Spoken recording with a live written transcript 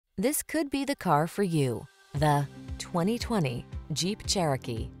This could be the car for you. The 2020 Jeep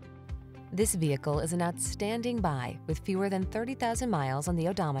Cherokee. This vehicle is an outstanding buy with fewer than 30,000 miles on the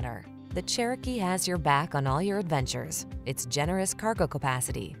odometer. The Cherokee has your back on all your adventures. Its generous cargo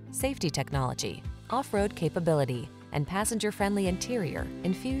capacity, safety technology, off-road capability, and passenger-friendly interior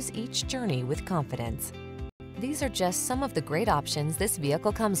infuse each journey with confidence. These are just some of the great options this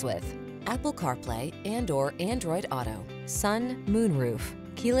vehicle comes with: Apple CarPlay and/or Android Auto, sun, moonroof,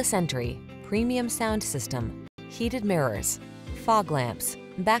 keyless entry, premium sound system, heated mirrors, fog lamps,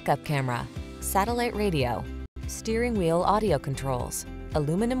 backup camera, satellite radio, steering wheel audio controls,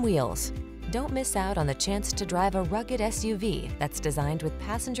 aluminum wheels. Don't miss out on the chance to drive a rugged SUV that's designed with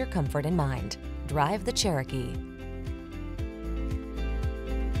passenger comfort in mind. Drive the Cherokee.